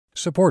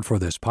Support for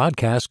this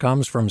podcast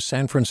comes from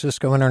San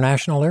Francisco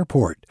International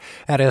Airport.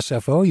 At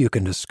SFO, you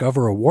can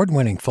discover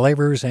award-winning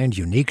flavors and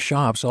unique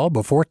shops all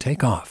before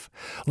takeoff.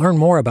 Learn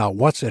more about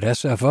what's at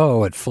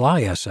SFO at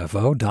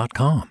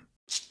flysfo.com.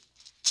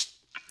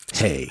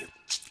 Hey,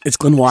 it's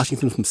Glenn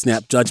Washington from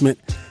Snap Judgment.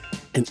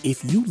 And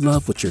if you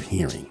love what you're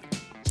hearing,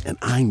 and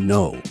I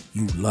know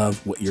you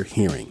love what you're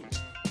hearing,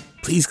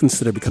 please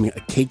consider becoming a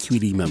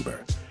KQED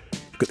member.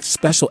 Get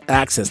special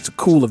access to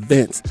cool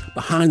events,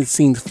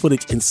 behind-the-scenes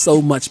footage, and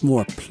so much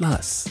more.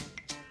 Plus,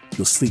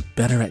 you'll sleep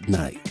better at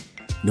night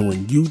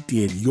knowing you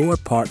did your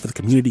part for the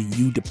community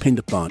you depend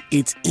upon.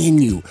 It's in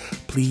you.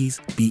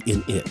 Please be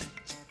in it.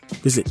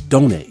 Visit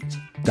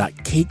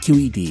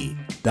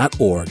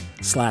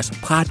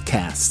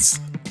donate.kqed.org/podcasts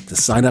to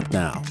sign up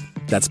now.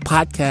 That's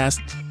podcast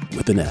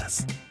with an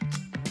S.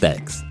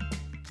 Thanks.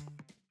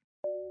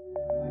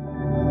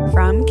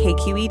 From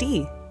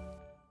KQED.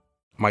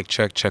 Mic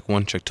check, check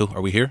 1, check 2. Are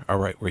we here? All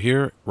right, we're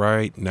here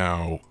right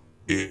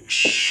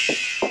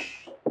now-ish.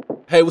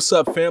 Hey, what's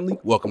up, family?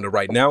 Welcome to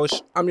Right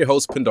Now-ish. I'm your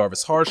host,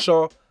 Pendarvis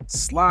Harshaw,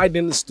 sliding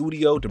in the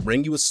studio to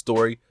bring you a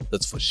story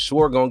that's for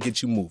sure gonna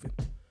get you moving.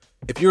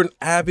 If you're an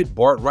avid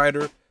BART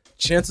rider,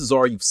 chances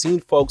are you've seen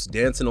folks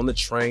dancing on the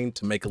train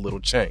to make a little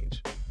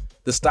change.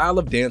 The style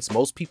of dance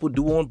most people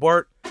do on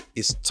BART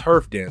is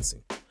turf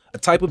dancing, a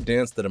type of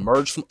dance that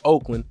emerged from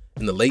Oakland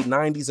in the late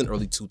 90s and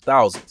early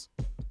 2000s.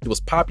 It was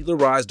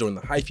popularized during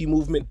the hyphy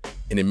movement,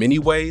 and in many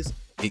ways,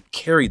 it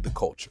carried the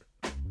culture.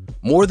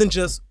 More than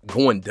just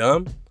going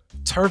dumb,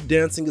 turf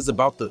dancing is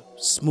about the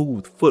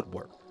smooth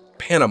footwork,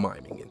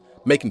 pantomiming, and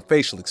making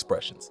facial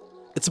expressions.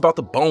 It's about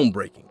the bone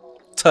breaking,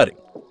 tutting,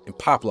 and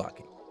pop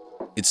locking.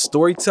 It's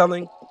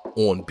storytelling,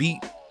 on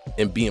beat,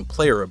 and being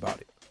player about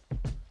it.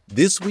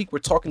 This week, we're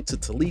talking to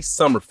Telice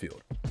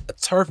Summerfield, a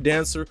turf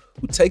dancer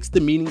who takes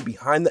the meaning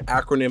behind the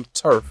acronym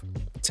TURF,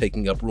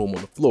 taking up room on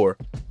the floor,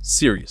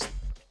 seriously.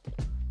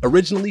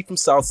 Originally from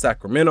South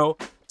Sacramento,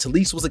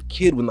 Telice was a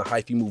kid when the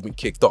hyphy movement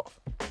kicked off,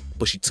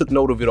 but she took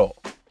note of it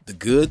all, the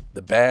good,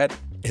 the bad,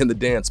 and the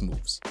dance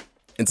moves.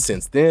 And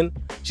since then,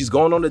 she's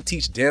gone on to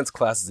teach dance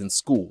classes in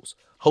schools,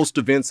 host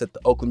events at the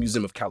Oakland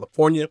Museum of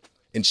California,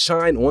 and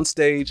shine on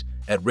stage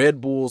at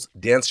Red Bull's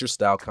Dance Your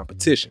Style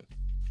competition.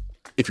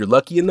 If you're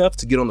lucky enough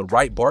to get on the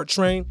right BART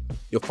train,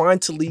 you'll find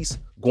Telice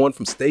going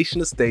from station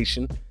to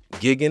station,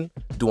 gigging,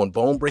 doing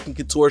bone-breaking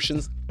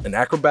contortions and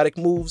acrobatic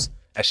moves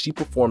as she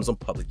performs on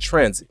public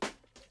transit.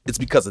 It's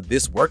because of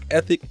this work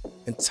ethic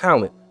and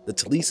talent that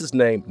Telice's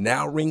name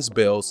now rings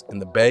bells in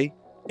the Bay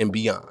and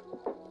beyond.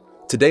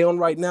 Today on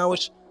Right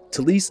Now-ish,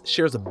 Telice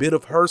shares a bit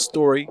of her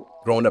story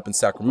growing up in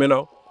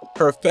Sacramento,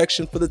 her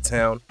affection for the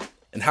town,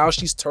 and how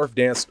she's turf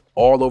danced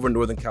all over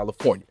Northern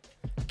California,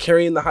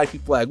 carrying the hyphy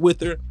flag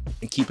with her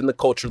and keeping the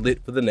culture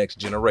lit for the next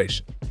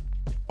generation.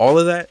 All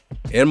of that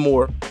and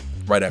more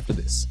right after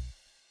this.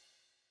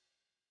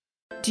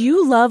 Do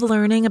you love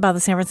learning about the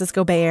San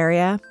Francisco Bay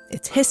Area?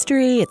 Its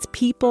history, its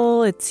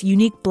people, its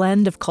unique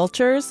blend of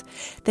cultures?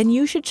 Then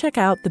you should check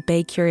out the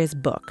Bay Curious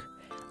book.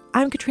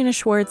 I'm Katrina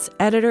Schwartz,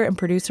 editor and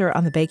producer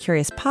on the Bay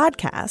Curious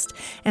podcast,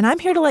 and I'm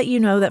here to let you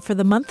know that for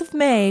the month of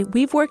May,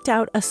 we've worked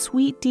out a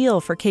sweet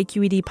deal for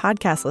KQED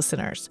podcast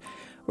listeners.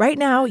 Right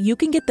now, you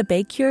can get the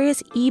Bay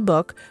Curious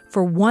ebook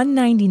for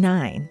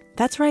 $1.99.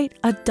 That's right,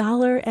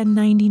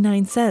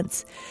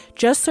 $1.99.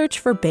 Just search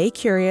for Bay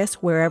Curious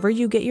wherever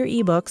you get your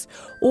ebooks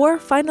or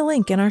find a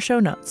link in our show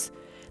notes.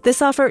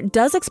 This offer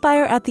does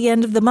expire at the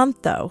end of the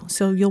month, though,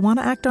 so you'll want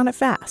to act on it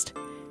fast.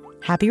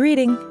 Happy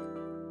reading.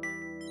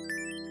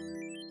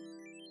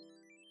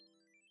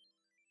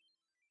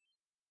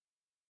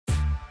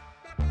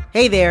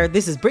 Hey there,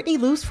 this is Brittany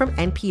Luce from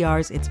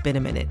NPR's It's Been a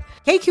Minute.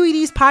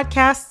 KQED's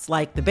podcasts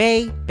like The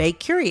Bay, Bay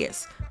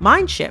Curious,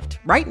 Mindshift,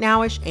 Right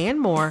Now-ish, and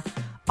more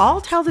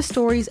all tell the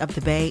stories of the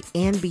Bay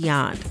and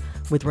beyond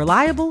with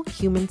reliable,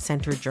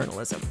 human-centered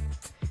journalism.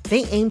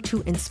 They aim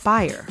to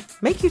inspire,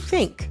 make you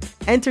think,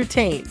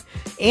 entertain,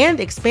 and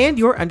expand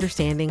your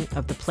understanding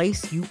of the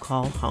place you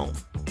call home.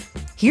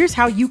 Here's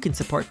how you can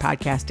support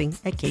podcasting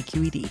at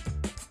KQED.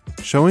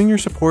 Showing your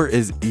support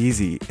is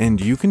easy,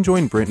 and you can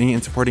join Brittany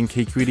in supporting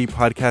KQED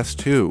Podcast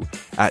too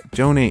at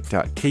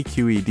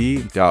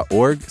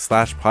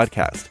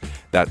donate.kqed.org/podcast.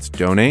 That's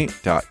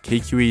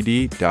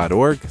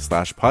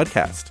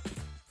donate.kqed.org/podcast.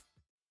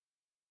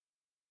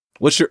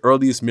 What's your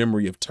earliest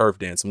memory of turf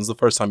dancing? When was the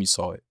first time you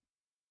saw it?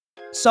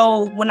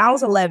 So when I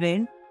was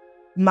 11,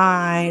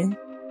 I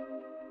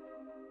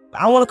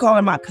want to call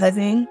her my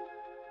cousin,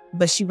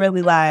 but she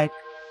really like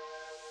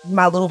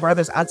my little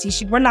brother's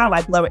auntie. We're not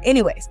like blood.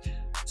 Anyways,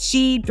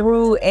 she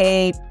threw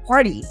a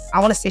party. I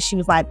want to say she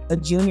was like a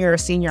junior or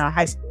senior in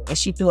high school, and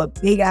she threw a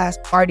big ass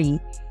party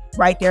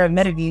right there in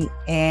Meadowview,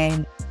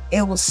 and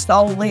it was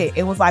so lit.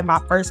 It was like my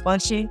first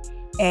function,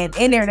 and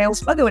in there they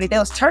was fucking with it. They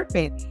was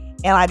turfing,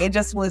 and like it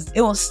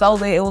was so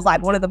lit. It was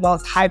like one of the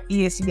most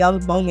hyphiest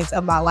young moments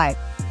of my life.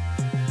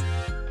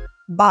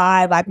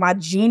 By like my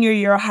junior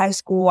year of high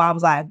school, I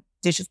was like,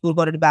 ditch school,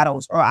 go to the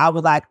battles, or I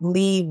would like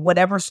leave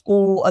whatever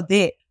school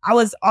event. I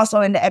was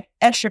also in the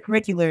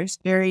extracurriculars,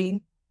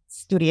 very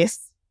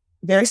studious,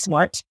 very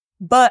smart,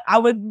 But I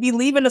would be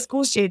leaving the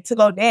school shit to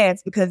go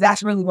dance because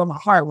that's really where my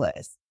heart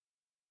was.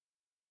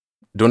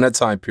 During that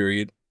time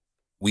period,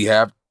 we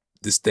have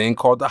this thing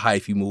called the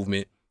hyphy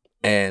movement.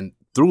 And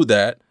through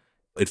that,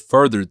 it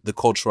furthered the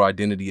cultural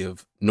identity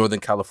of Northern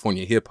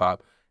California hip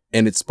hop.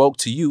 And it spoke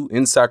to you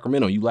in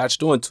Sacramento. You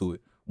latched onto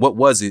it. What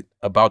was it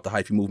about the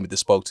hyphy movement that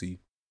spoke to you?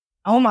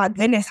 Oh my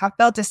goodness. I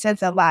felt a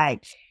sense of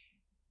like,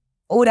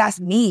 oh, that's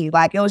me.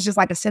 Like, it was just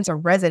like a sense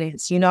of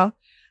resonance, you know?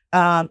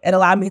 It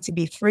allowed me to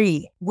be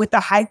free. With the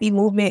hyphy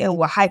movement and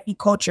with hyphy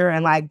culture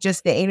and like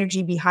just the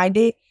energy behind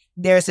it,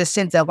 there's a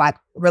sense of like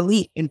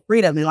relief and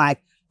freedom and like,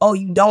 oh,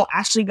 you don't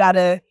actually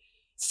gotta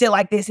sit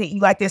like this and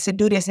eat like this and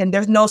do this. And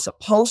there's no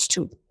supposed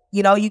to,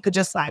 you know, you could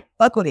just like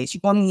fuck with it. You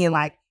feel me? And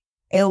like,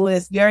 it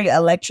was very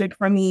electric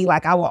for me.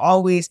 Like I would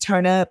always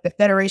turn up. The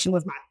Federation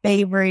was my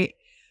favorite.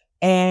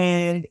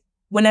 And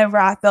whenever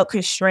I felt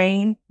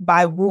constrained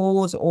by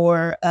rules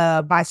or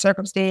by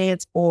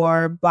circumstance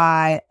or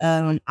by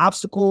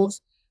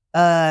obstacles,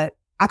 I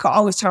could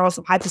always turn on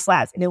some hyper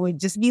slaps and it would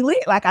just be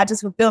lit. Like I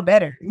just would feel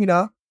better, you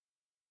know?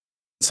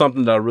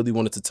 Something that I really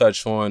wanted to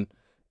touch on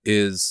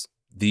is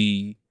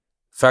the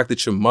fact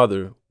that your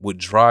mother would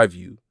drive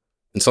you,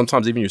 and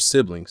sometimes even your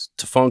siblings,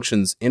 to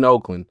functions in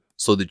Oakland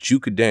so that you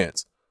could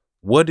dance.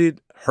 What did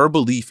her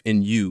belief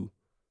in you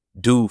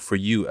do for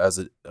you as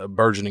a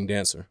burgeoning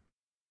dancer?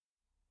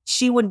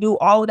 She would do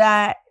all of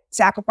that,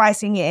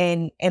 sacrificing,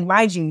 and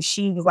mind you,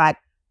 she was like,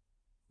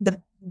 the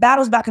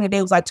battles back in the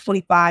day was like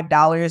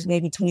 $25,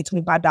 maybe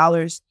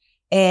 $25.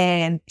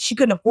 And she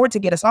couldn't afford to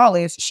get us all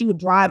in. So she would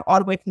drive all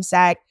the way from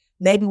SAC,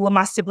 maybe with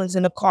my siblings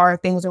in the car,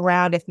 things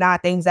around, if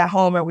not things at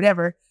home or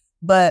whatever.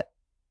 But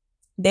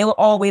they would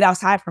all wait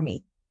outside for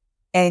me.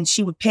 And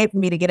she would pay for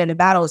me to get into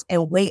battles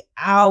and wait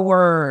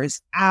hours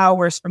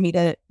for me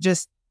to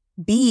just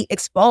be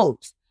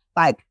exposed.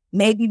 Like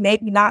maybe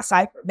not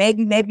cypher,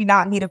 maybe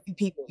not meet a few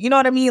people. You know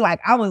what I mean? Like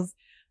I was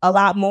a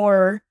lot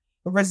more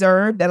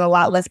reserved and a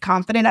lot less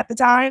confident at the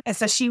time. And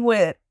so she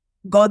would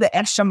go the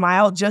extra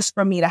mile just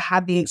for me to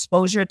have the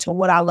exposure to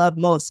what I love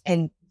most.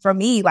 And for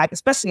me, like,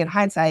 especially in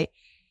hindsight,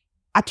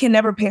 I can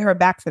never pay her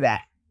back for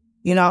that.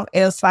 You know,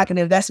 it was like an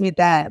investment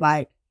that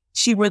like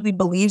she really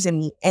believes in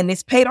me and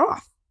it's paid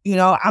off. You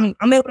know, I'm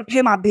able to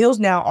pay my bills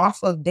now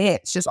off of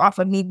dance, just off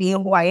of me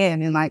being who I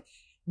am. And like,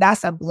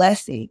 that's a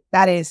blessing.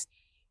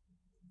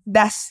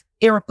 That's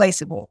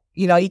irreplaceable.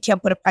 You know, you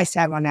can't put a price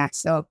tag on that.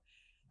 So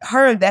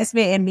her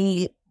investment in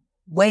me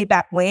way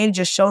back when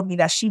just showed me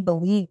that she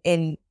believed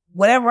in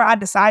whatever I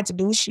decide to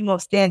do, she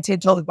won't stand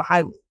 10 toes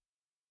behind me.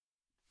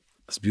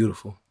 That's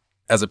beautiful.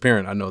 As a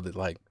parent, I know that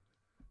like,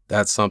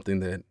 that's something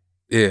that,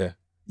 yeah,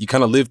 you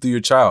kind of live through your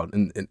child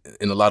in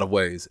a lot of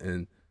ways.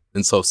 And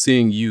so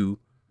seeing you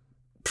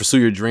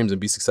pursue your dreams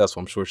and be successful,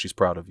 I'm sure she's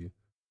proud of you.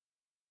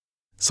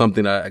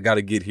 Something I got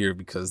to get here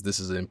because this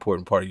is an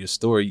important part of your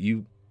story.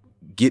 You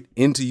get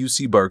into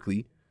UC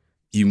Berkeley,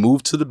 you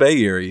move to the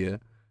Bay Area,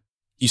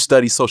 you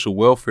study social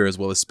welfare as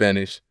well as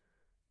Spanish,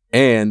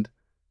 and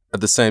at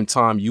the same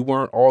time, you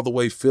weren't all the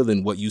way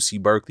feeling what UC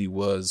Berkeley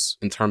was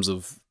in terms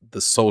of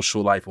the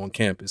social life on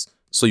campus.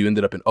 So you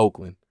ended up in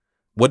Oakland.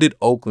 What did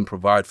Oakland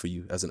provide for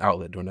you as an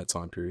outlet during that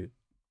time period?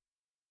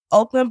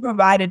 Oakland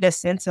provided a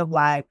sense of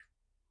like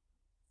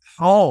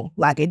home.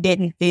 Like it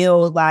didn't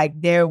feel like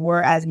there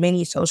were as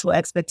many social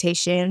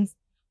expectations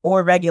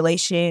or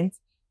regulations.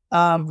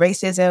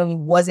 Racism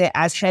wasn't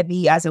as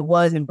heavy as it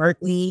was in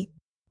Berkeley.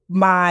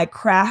 My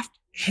craft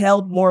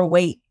held more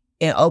weight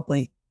in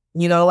Oakland.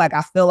 You know, like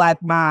I feel like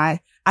I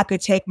could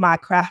take my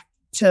craft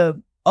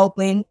to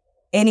Oakland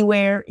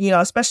anywhere, you know,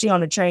 especially on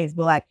the trains,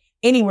 but like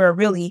anywhere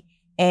really,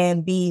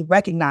 and be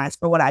recognized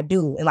for what I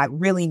do and like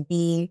really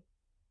be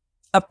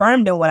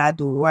affirmed in what I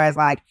do. Whereas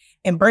like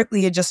in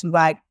Berkeley, it just was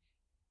like,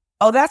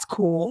 oh, that's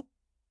cool,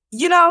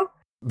 you know?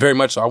 Very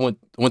much so. I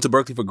went to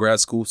Berkeley for grad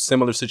school,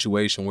 similar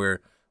situation where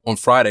on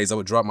Fridays I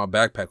would drop my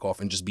backpack off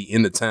and just be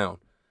in the town.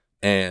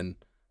 And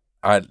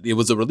it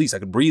was a release. I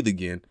could breathe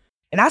again.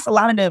 And that's a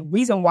lot of the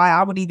reason why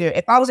I would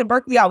if I was in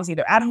Berkeley, I was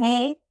either at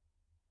home,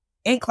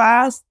 in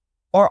class,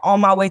 or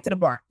on my way to the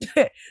bar.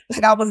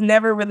 Like I was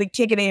never really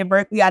kicking it in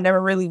Berkeley. I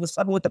never really was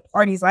fucking with the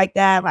parties like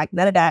that, like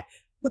none of that,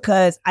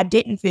 because I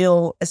didn't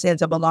feel a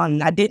sense of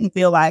belonging. I didn't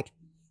feel like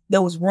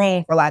there was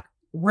room for like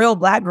real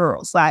Black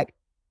girls. Like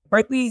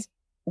Berkeley's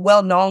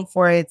well known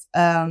for its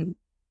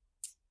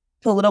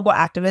political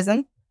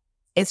activism,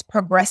 its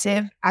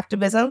progressive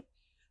activism,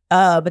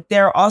 but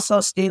there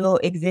also still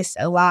exists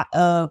a lot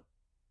of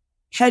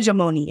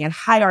hegemony and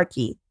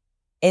hierarchy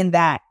in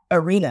that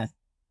arena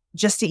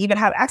just to even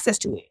have access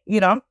to it, you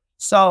know?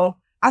 So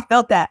I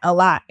felt that a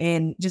lot,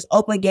 and just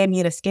Oakland gave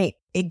me an escape.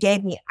 It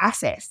gave me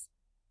access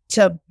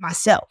to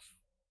myself.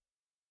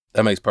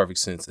 That makes perfect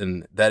sense.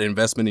 And that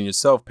investment in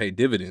yourself paid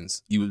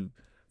dividends. You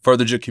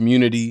furthered your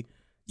community.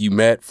 You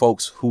met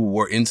folks who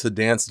were into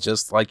dance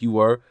just like you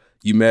were.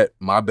 You met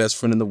my best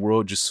friend in the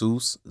world,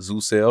 Jesus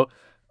Zusel,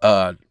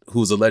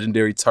 who's a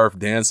legendary turf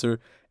dancer.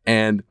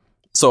 And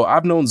so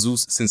I've known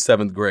Zeus since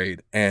 7th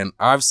grade, and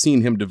I've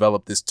seen him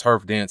develop this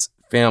turf dance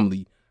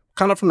family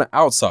kind of from the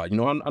outside. You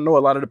know, I know a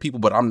lot of the people,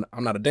 but I'm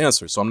not a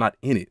dancer, so I'm not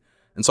in it.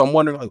 And so I'm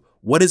wondering, like,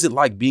 what is it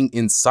like being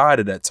inside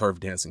of that turf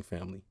dancing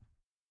family?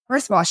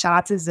 First of all, shout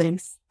out to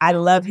Zeus. I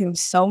love him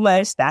so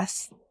much.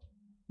 That's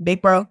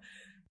big bro.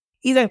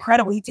 He's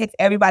incredible. He takes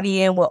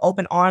everybody in with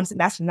open arms, and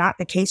that's not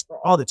the case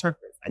for all the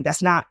turfers. Like,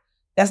 that's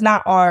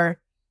not our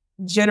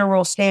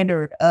general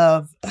standard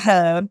of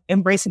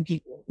embracing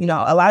people. You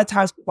know, a lot of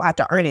times people have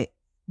to earn it,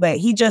 but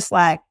he just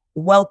like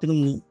welcomed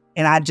me,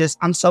 and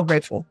I'm so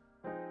grateful.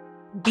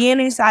 Being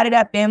inside of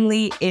that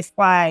family is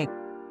like,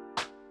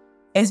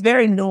 it's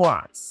very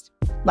nuanced.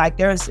 Like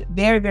there's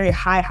very, very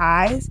high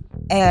highs,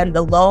 and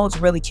the lows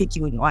really kick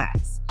you in your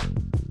ass.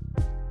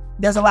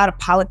 There's a lot of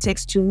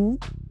politics too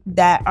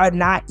that are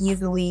not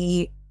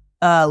easily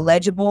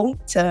legible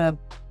to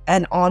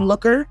an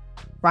onlooker,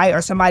 right?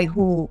 Or somebody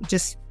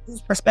whose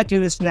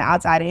perspective is from the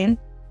outside in.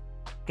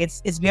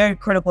 It's very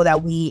critical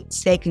that we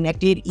stay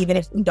connected, even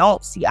if we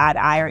don't see eye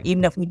to eye, or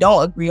even if we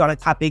don't agree on a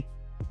topic.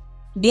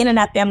 Being in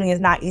that family is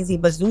not easy,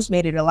 but Zeus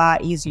made it a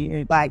lot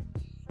easier. Like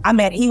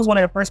he was one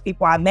of the first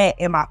people I met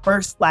in my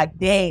first like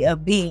day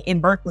of being in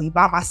Berkeley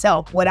by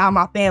myself without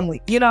my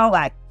family. You know,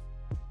 like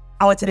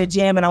I went to the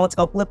gym and I went to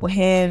go flip with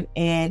him,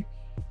 and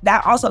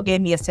that also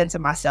gave me a sense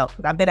of myself,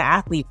 because I've been an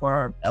athlete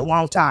for a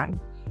long time.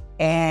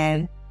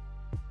 And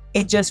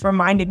it just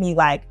reminded me,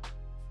 like,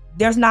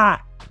 you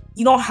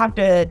don't have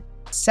to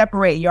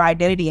separate your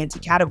identity into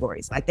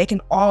categories. Like, they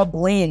can all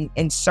blend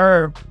and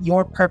serve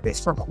your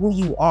purpose for who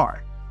you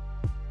are.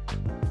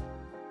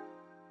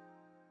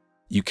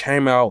 You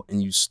came out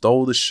and you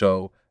stole the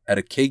show at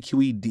a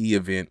KQED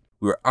event.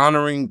 We were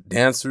honoring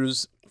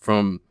dancers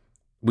from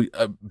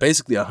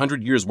basically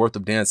 100 years worth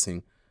of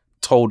dancing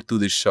told through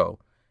this show.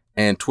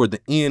 And toward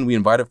the end, we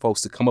invited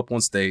folks to come up on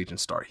stage and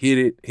start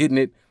hitting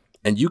it.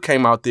 And you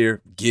came out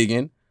there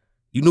gigging.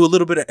 You knew a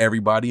little bit of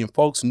everybody, and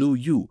folks knew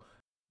you.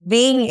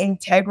 Being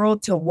integral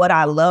to what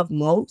I love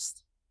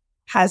most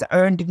has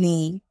earned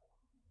me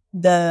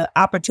the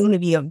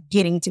opportunity of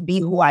getting to be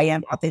who I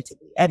am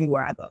authentically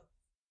everywhere I go.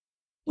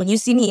 When you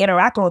see me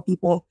interacting with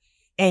people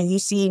and you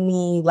see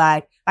me,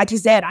 like you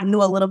said, I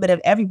knew a little bit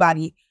of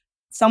everybody.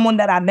 Someone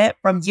that I met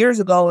from years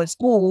ago in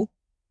school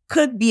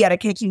could be at a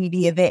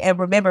KQED event and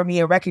remember me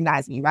and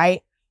recognize me,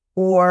 right?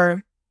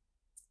 Or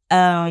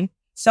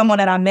someone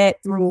that I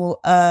met through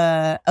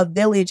a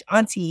village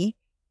auntie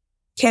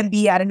can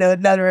be at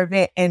another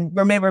event and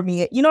remember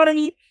me. You know what I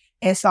mean?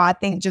 And so I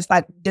think just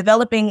like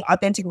developing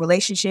authentic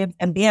relationships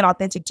and being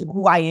authentic to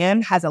who I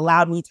am has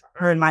allowed me to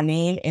earn my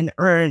name and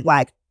earn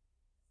like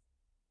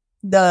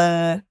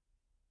the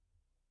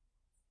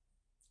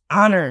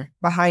honor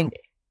behind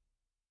it.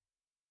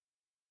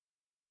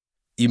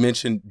 You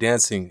mentioned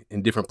dancing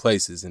in different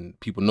places and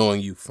people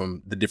knowing you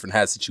from the different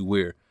hats that you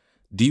wear.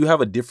 Do you have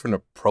a different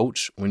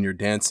approach when you're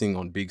dancing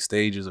on big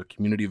stages or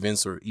community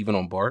events or even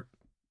on BART?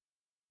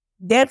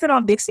 Dancing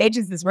on big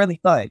stages is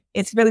really fun.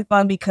 It's really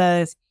fun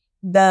because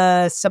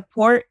the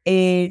support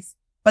is,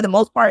 for the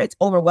most part, it's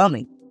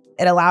overwhelming.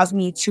 It allows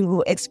me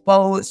to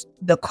expose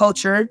the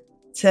culture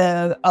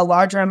to a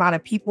larger amount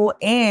of people.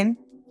 And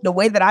the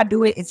way that I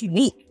do it is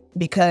unique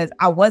because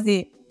I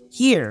wasn't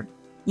here.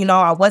 You know,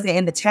 I wasn't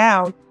in the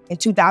town in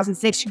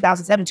 2006,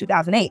 2007,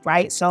 2008,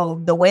 right?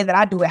 So the way that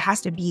I do it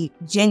has to be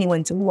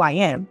genuine to who I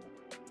am.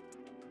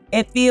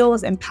 It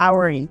feels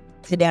empowering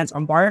to dance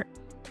on BART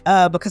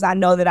because I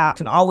know that I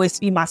can always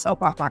feed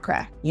myself off my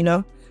craft, you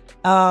know?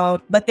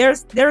 But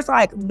there's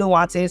like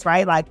nuances,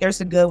 right? Like there's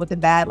the good with the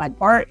bad. Like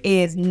BART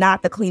is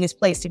not the cleanest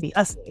place to be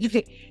hustling.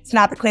 It's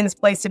not the cleanest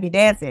place to be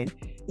dancing,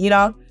 you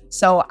know?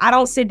 So I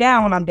don't sit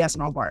down when I'm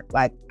dancing on BART.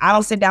 Like I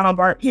don't sit down on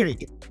BART,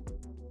 period.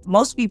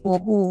 Most people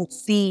who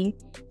see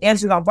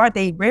dancers on BART,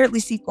 they rarely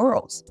see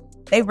girls.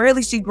 They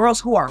rarely see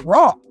girls who are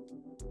raw.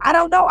 I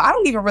don't know. I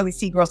don't even really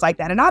see girls like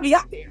that. And I'll be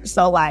out there.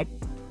 So like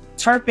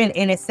Turfin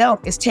in itself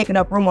is taking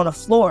up room on the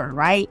floor,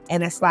 right?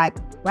 And it's like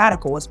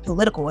radical, it's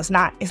political. It's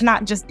not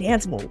just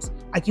dance moves.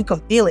 Like you can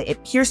feel it.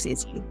 It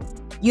pierces you,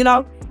 you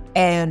know?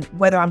 And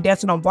whether I'm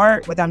dancing on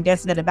BART, whether I'm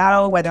dancing at a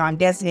battle, whether I'm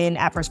dancing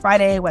at First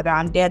Friday, whether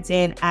I'm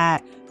dancing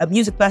at a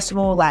music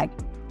festival, like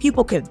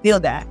people can feel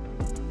that.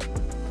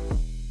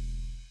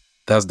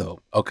 That's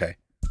dope. Okay.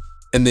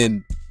 And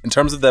then in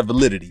terms of that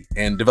validity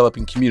and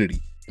developing community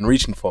and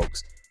reaching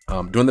folks,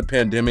 during the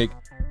pandemic,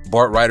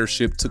 BART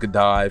ridership took a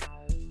dive.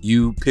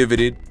 You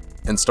pivoted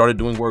and started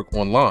doing work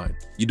online.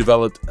 You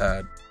developed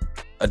a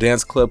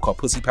dance club called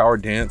Pussy Power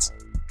Dance,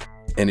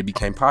 and it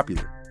became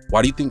popular.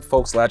 Why do you think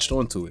folks latched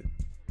onto it?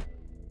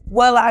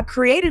 Well, I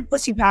created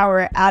Pussy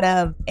Power out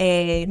of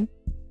a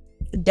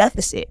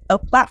deficit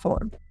of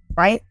platform,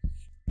 right?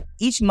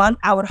 Each month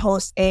I would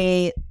host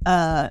a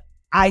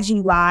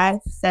IG live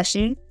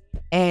session,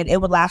 and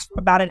it would last for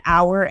about an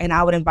hour, and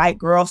I would invite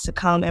girls to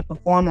come and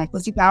perform on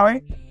Pussy Power,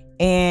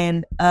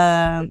 and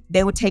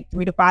they would take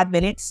 3 to 5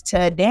 minutes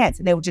to dance,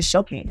 and they would just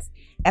showcase.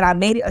 And I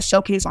made it a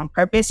showcase on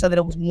purpose so that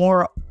it was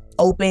more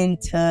open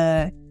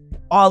to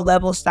all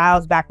levels,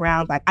 styles,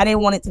 backgrounds. Like I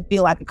didn't want it to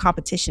feel like a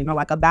competition or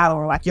like a battle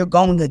or like you're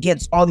going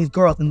against all these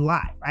girls in the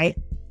live, right?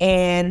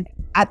 And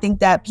I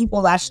think that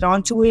people latched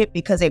onto it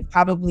because they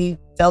probably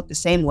felt the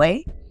same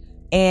way.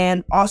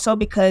 And also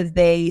because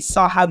they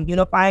saw how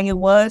unifying it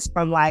was,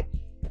 from like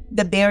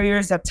the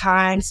barriers of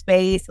time,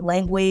 space,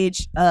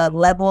 language,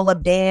 level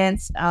of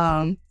dance,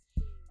 and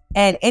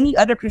any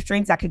other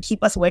constraints that could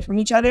keep us away from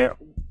each other.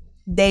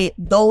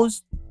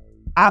 Those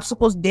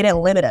obstacles didn't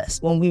limit us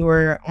when we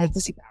were on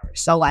Pussy Power.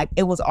 So like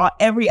it was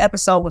every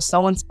episode was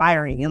so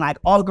inspiring, and like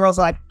all the girls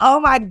were like, oh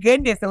my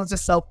goodness, it was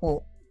just so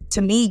cool.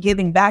 To me,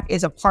 giving back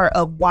is a part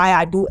of why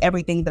I do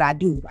everything that I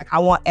do. Like I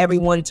want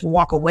everyone to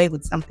walk away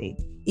with something,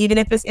 even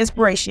if it's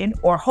inspiration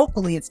or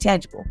hopefully it's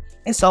tangible.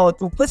 And so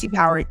through Pussy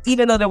Power,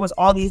 even though there was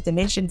all these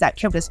dimensions that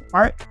kept us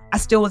apart, I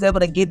still was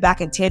able to give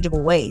back in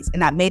tangible ways,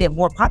 and that made it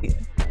more popular.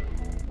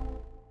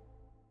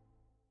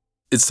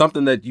 It's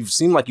something that you've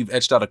seemed like you've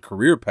etched out a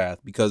career path,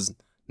 because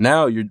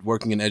now you're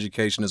working in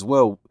education as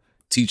well,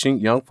 teaching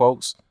young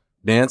folks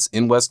dance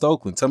in West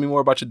Oakland. Tell me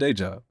more about your day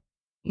job.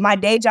 My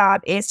day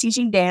job is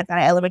teaching dance at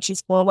an elementary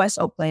school in West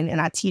Oakland, and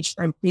I teach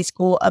from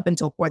preschool up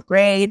until 4th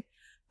grade.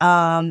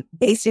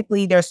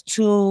 Basically, there's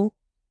 2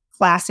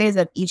 classes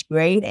of each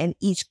grade, and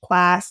each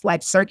class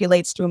like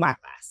circulates through my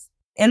class.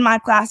 In my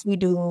class, we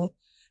do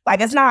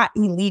like, it's not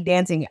elite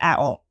dancing at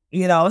all.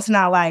 You know, it's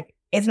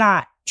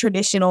not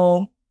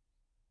traditional.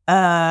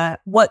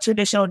 What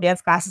traditional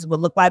dance classes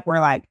would look like, where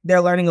like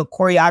they're learning a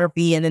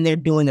choreography and then they're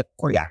doing the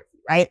choreography,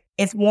 right?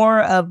 It's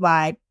more of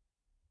like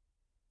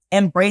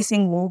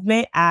embracing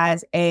movement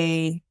as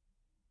a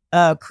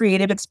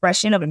creative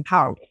expression of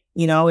empowerment.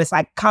 You know, it's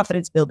like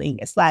confidence building.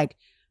 It's like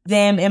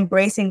them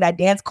embracing that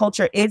dance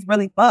culture is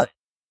really fun.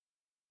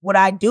 What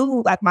I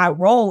do, like my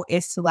role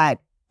is to like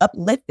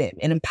uplift them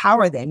and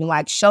empower them and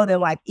like show them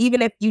like,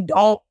 even if you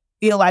don't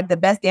feel like the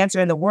best dancer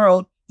in the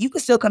world, you can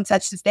still come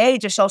touch the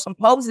stage and show some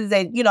poses,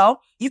 and, you know,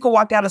 you can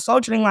walk down the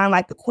soldiering line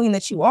like the queen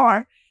that you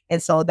are.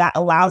 And so that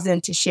allows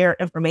them to share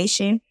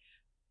information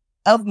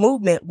of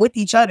movement with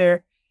each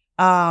other,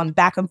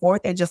 back and forth,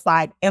 and just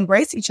like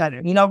embrace each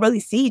other, you know, really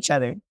see each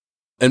other.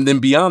 And then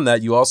beyond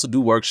that, you also do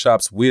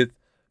workshops with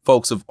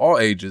folks of all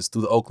ages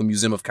through the Oakland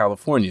Museum of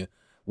California.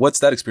 What's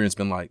that experience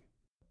been like?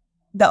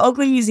 The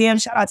Oakland Museum,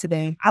 shout out to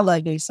them. I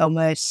love them so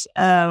much.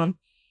 The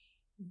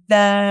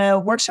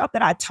workshop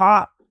that I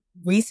taught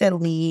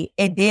recently,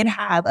 it did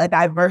have a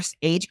diverse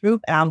age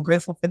group, and I'm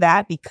grateful for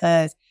that,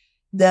 because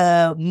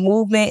the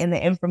movement and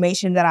the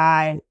information that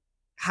I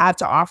have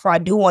to offer, I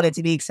do want it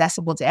to be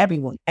accessible to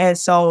everyone. And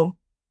so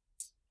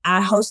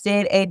I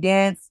hosted a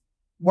dance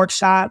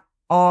workshop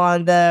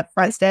on the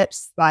front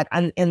steps, like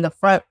in the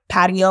front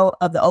patio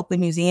of the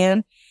Oakland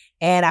Museum.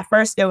 And at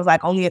first there was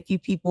like only a few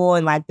people,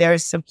 and like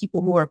there's some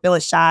people who were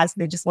feeling shy, so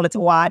they just wanted to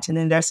watch. And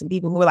then there's some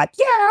people who were like,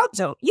 yeah, I'll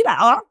do, you know,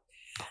 I'll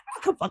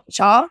come fuck with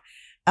y'all.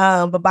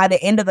 But by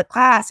the end of the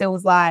class, it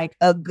was like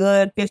a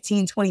good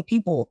 15, 20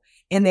 people.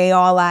 And they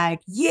all like,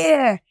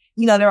 yeah,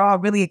 you know, they're all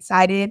really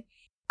excited.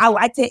 I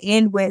like to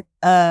end with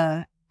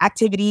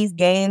activities,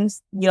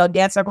 games, you know,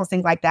 dance circles,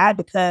 things like that,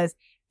 because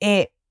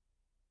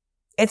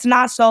it's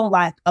not so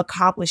like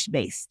accomplished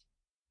based.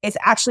 It's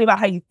actually about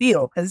how you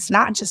feel, because it's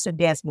not just a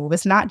dance move.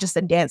 It's not just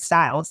a dance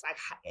style. It's like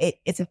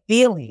it's a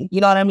feeling. You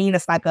know what I mean?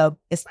 It's like a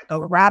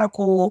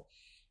radical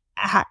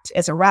act.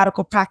 It's a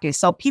radical practice.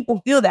 So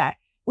people feel that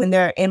when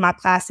they're in my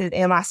classes,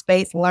 in my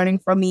space, learning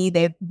from me.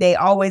 They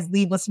always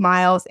leave with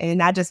smiles, and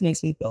that just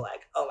makes me feel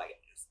like, oh my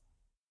goodness,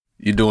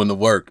 You're doing the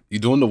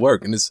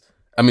work. And it's,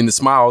 I mean, the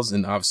smiles,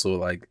 and obviously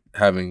like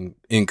having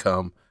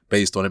income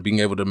based on it, being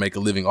able to make a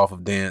living off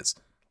of dance,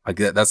 like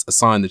that's a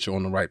sign that you're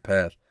on the right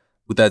path.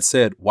 With that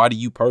said, why do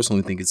you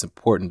personally think it's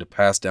important to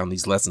pass down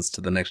these lessons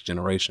to the next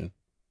generation?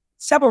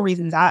 Several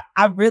reasons. I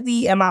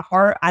really, in my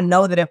heart, I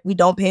know that if we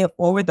don't pay it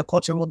forward, the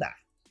culture will die.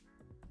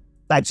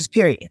 Like, just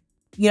period.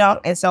 You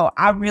know? And so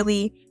I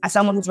really, as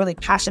someone who's really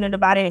passionate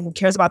about it and who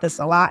cares about this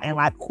a lot, and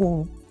like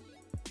who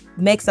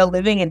makes a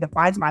living and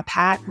defines my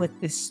path with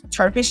this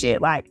Turfin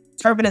shit, like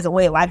Turfin is a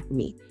way of life for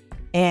me.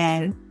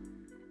 And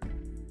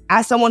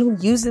as someone who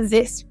uses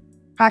this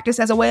practice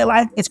as a way of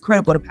life, it's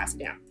critical to pass it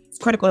down. It's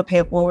critical to pay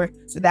it forward.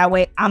 So that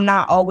way I'm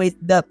not always,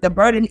 the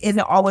burden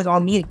isn't always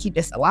on me to keep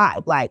this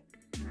alive. Like,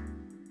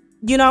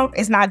 you know,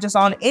 it's not just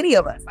on any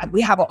of us. Like,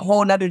 we have a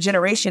whole nother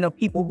generation of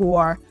people who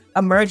are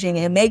emerging,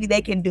 and maybe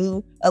they can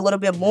do a little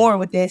bit more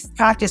with this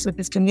practice, with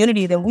this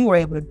community, than we were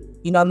able to do.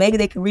 You know, maybe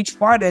they can reach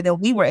farther than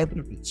we were able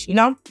to reach, you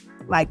know?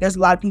 Like, there's a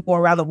lot of people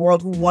around the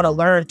world who want to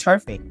learn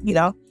turfing, you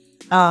know?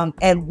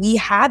 And we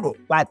have it.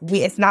 Like,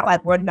 it's not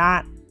like we're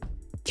not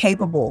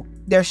capable.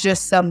 There's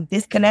just some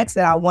disconnects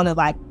that I want to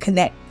like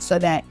connect, so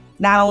that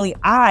not only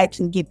I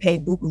can get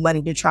paid buku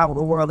money to travel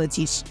the world and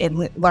teach and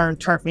learn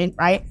turfing,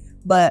 right?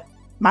 But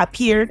my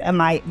peers and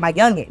my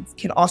youngins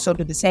can also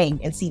do the same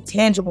and see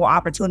tangible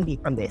opportunity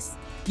from this,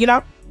 you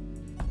know?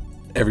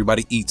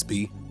 Everybody eats,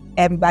 B.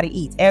 Everybody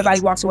eats.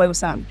 Everybody walks away with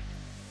something.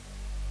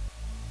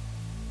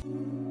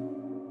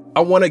 I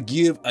want to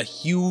give a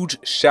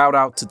huge shout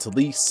out to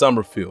Telice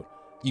Summerfield.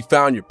 You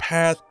found your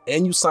path,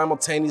 and you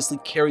simultaneously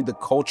carried the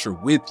culture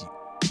with you.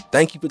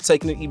 Thank you for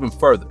taking it even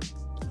further.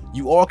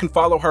 You all can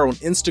follow her on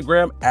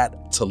Instagram at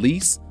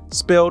Telice,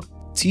 spelled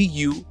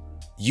TUUHLEACEE.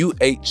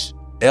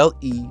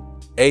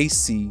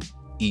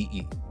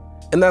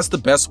 And that's the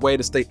best way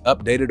to stay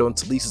updated on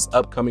Telice's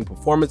upcoming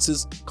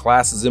performances,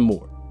 classes, and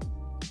more.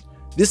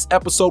 This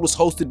episode was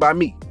hosted by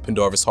me,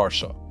 Pendarvis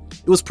Harshaw.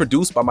 It was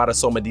produced by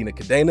Marisol Medina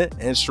Cadena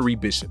and Cherie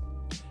Bishop.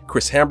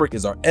 Chris Hambrick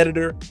is our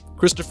editor.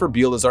 Christopher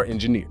Beal is our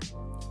engineer.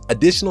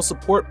 Additional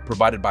support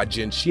provided by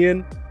Jen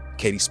Sheehan,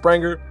 Katie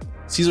Spranger,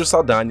 Cesar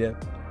Saldana,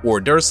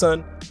 Or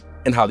Dursun,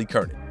 and Holly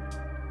Kernan.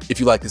 If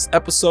you like this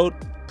episode,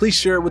 please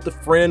share it with a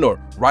friend or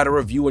write a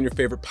review on your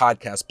favorite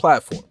podcast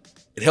platform.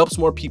 It helps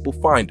more people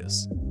find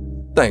us.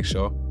 Thanks,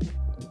 y'all.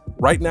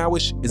 Right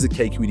Now-ish is a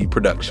KQED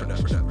production.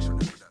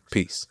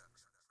 Peace.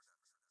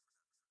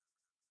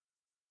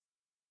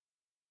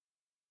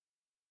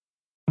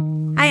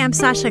 Hi, I'm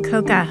Sasha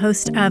Coca,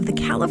 host of the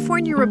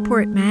California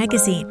Report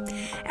magazine.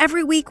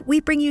 Every week, we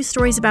bring you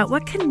stories about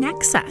what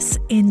connects us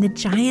in the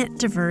giant,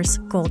 diverse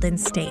Golden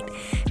State.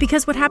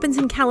 Because what happens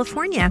in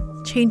California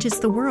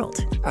changes the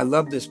world. I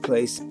love this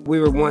place. We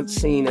were once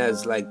seen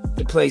as like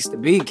the place to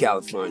be,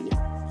 California.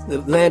 The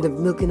land of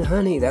milk and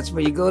honey. That's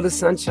where you go to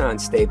Sunshine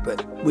State,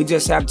 but we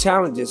just have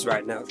challenges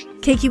right now.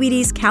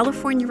 KQED's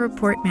California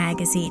Report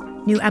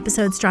magazine. New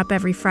episodes drop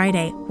every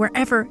Friday,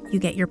 wherever you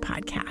get your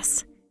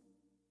podcasts.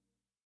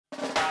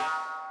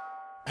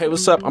 Hey,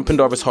 what's up? I'm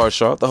Pendarvis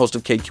Harshaw, the host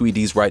of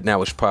KQED's Right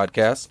Now-ish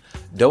podcast.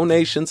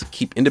 Donations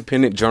keep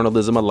independent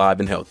journalism alive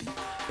and healthy.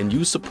 And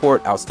you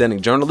support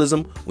outstanding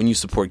journalism when you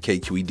support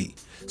KQED.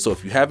 So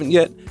if you haven't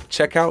yet,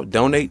 check out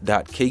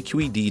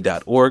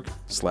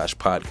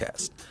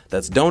donate.kqed.org/podcast.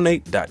 That's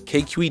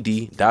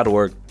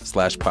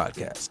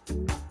donate.kqed.org/podcast.